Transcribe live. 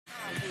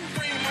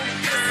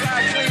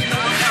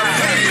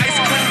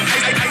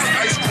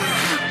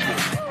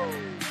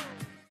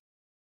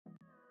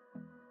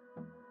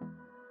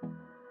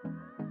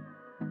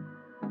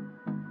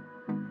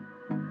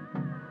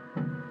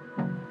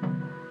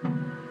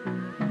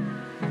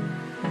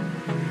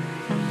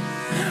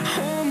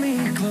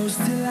close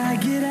till I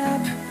get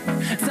up.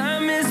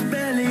 Time is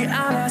barely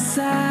on our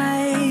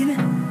side.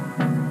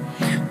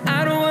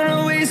 I don't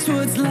wanna waste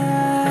what's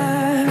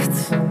left.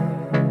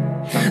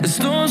 The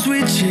storms we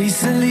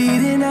chase are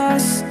leading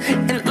us,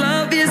 and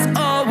love is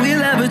all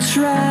we'll ever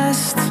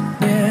trust.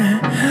 Yeah,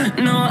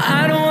 no,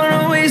 I don't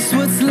wanna waste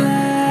what's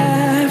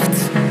left.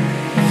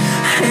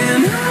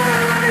 And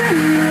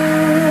on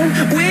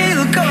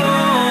we'll go,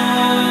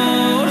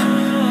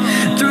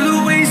 through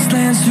the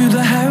wastelands, through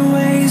the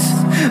highways,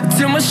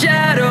 till my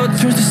shadow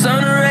turns to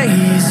sun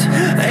rays.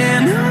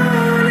 And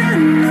on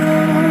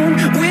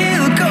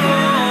we'll go,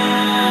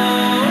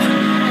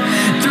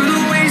 through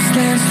the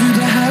wastelands, through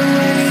the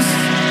highways,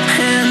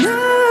 and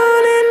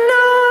on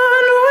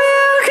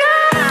we'll go.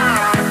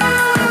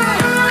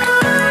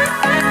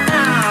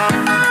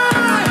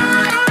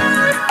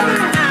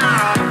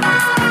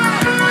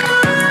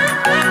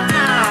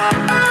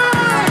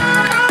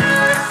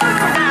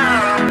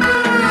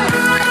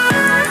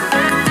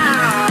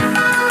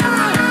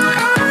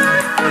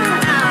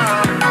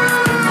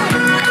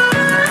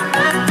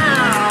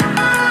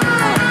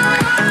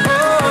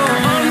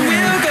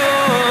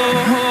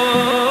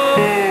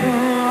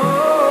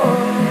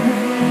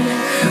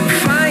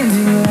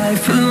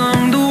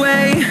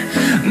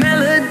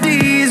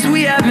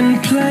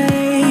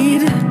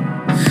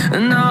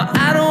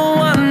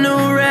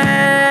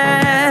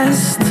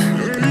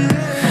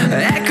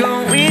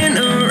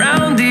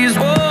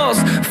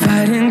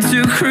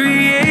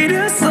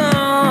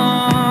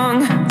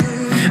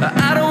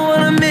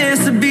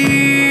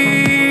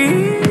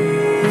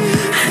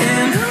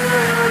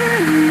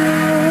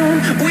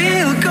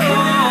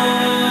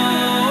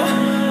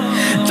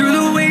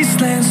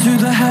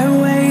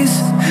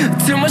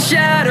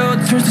 Shadow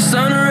turns to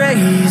sun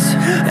rays,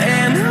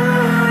 and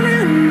on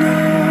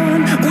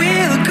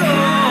we'll go,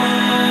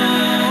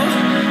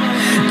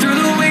 through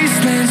the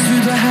wastelands,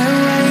 through the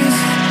highways,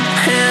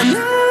 and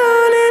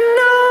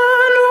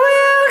on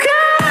we'll go.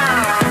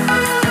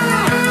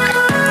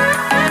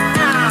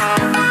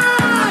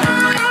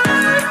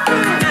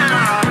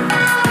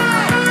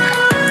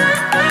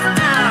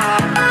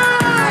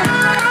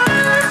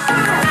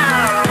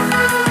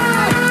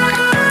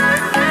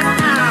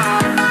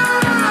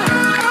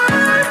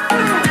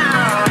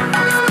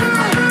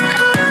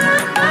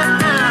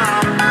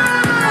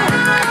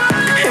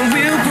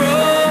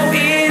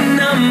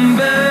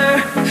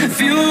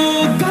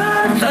 Fueled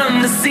by them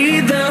to see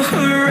the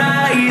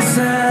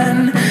horizon,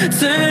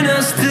 turn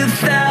us to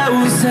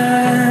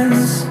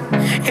thousands,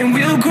 and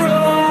we'll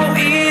grow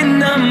in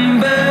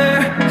number.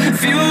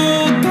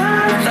 Fueled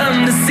by them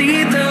to see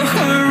the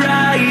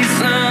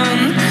horizon,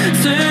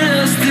 turn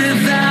us to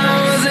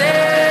thousands.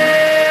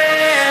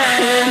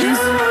 And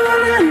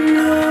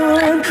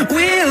on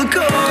we'll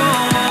go,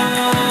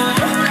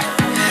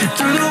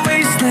 through the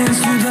wastelands,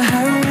 through the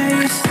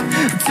highways,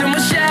 till my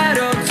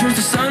shadow turns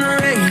to sun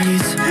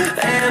rays.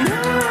 And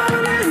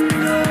on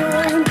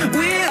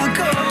we'll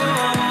go,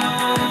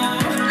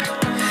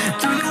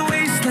 through the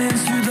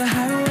wastelands, through the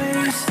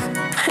highways,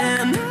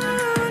 and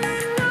on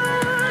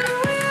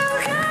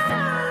we'll go.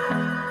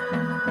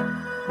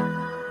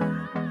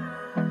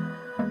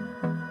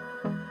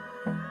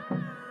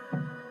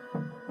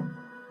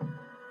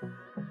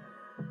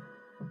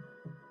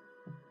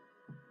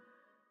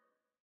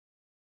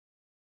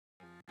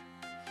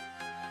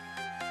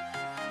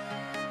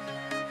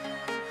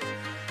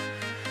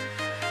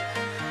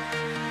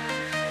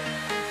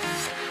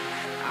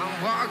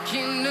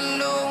 Walking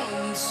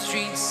alone, the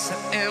streets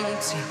are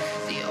empty.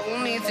 The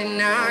only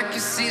thing I can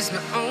see is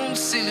my own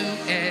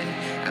silhouette.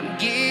 I'm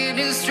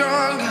getting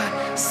stronger,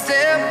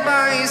 step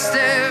by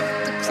step.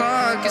 The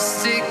clock is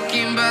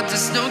ticking, but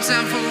there's no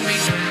time for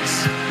regrets.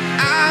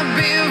 I've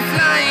been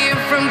flying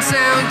from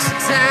town to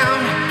town,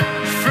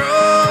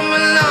 from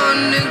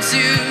London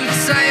to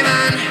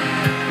Taiwan.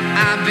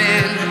 I've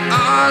been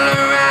all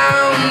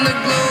around the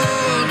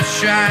globe,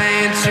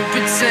 trying to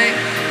protect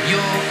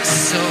your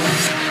soul.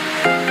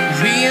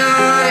 We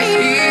are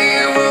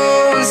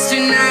heroes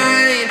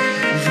tonight.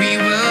 We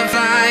will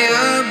fly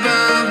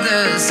above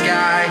the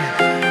sky.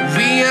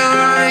 We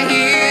are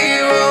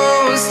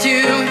heroes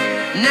tonight.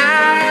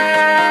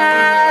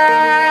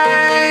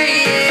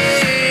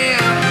 Yeah.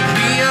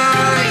 We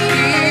are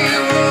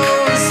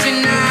heroes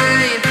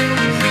tonight.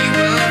 We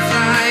will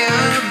fly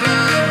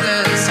above the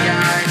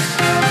sky.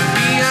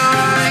 We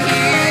are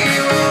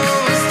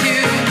heroes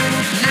tonight.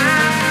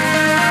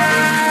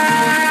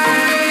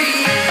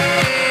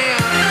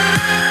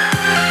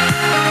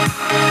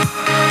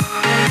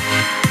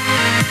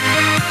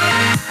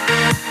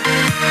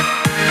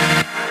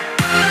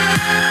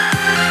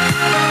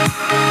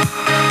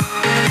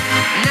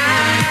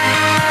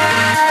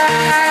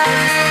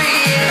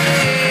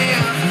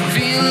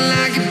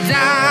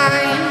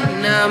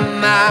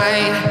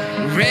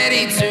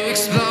 Ready to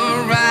explore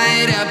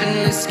right up in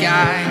the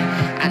sky.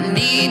 I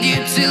need you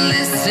to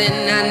listen,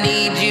 I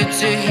need you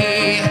to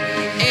hear,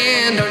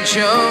 and don't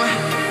show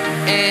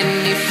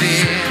any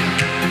fear.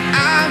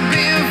 I've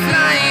been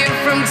flying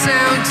from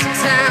town to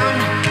town,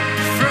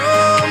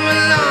 from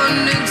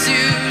London to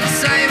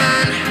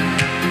Taiwan.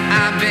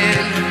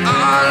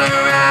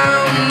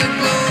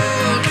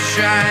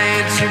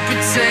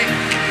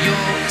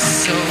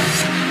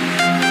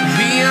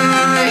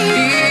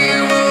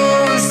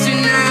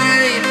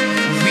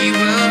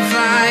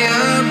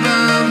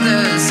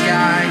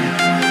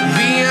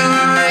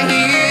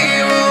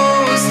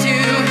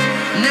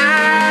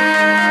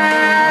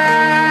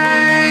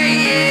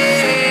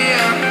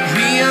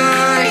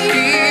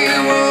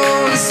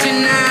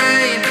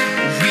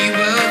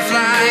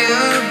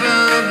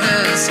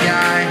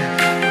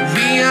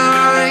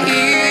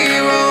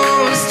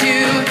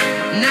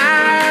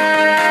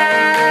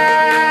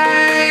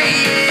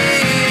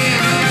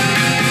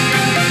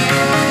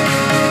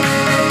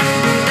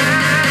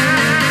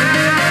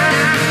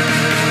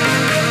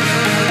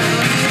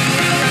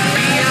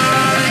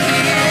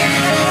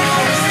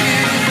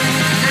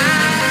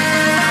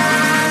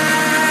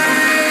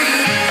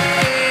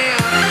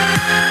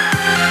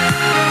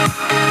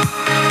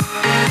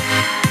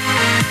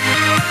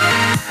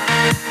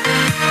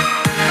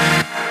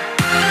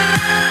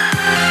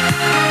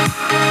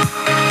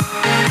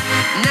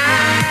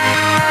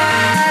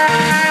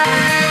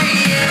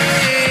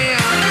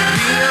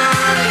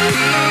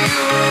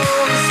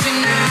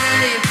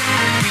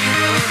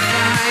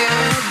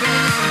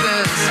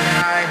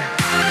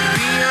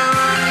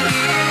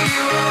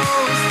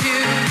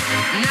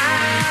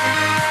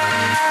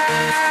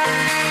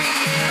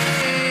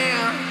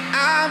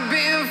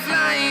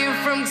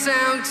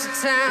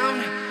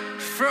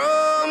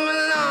 from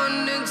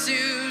London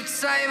to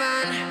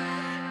Taiwan.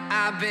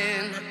 I've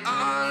been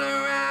all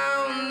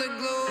around the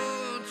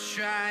globe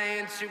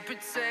trying to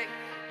protect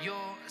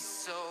your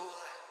soul.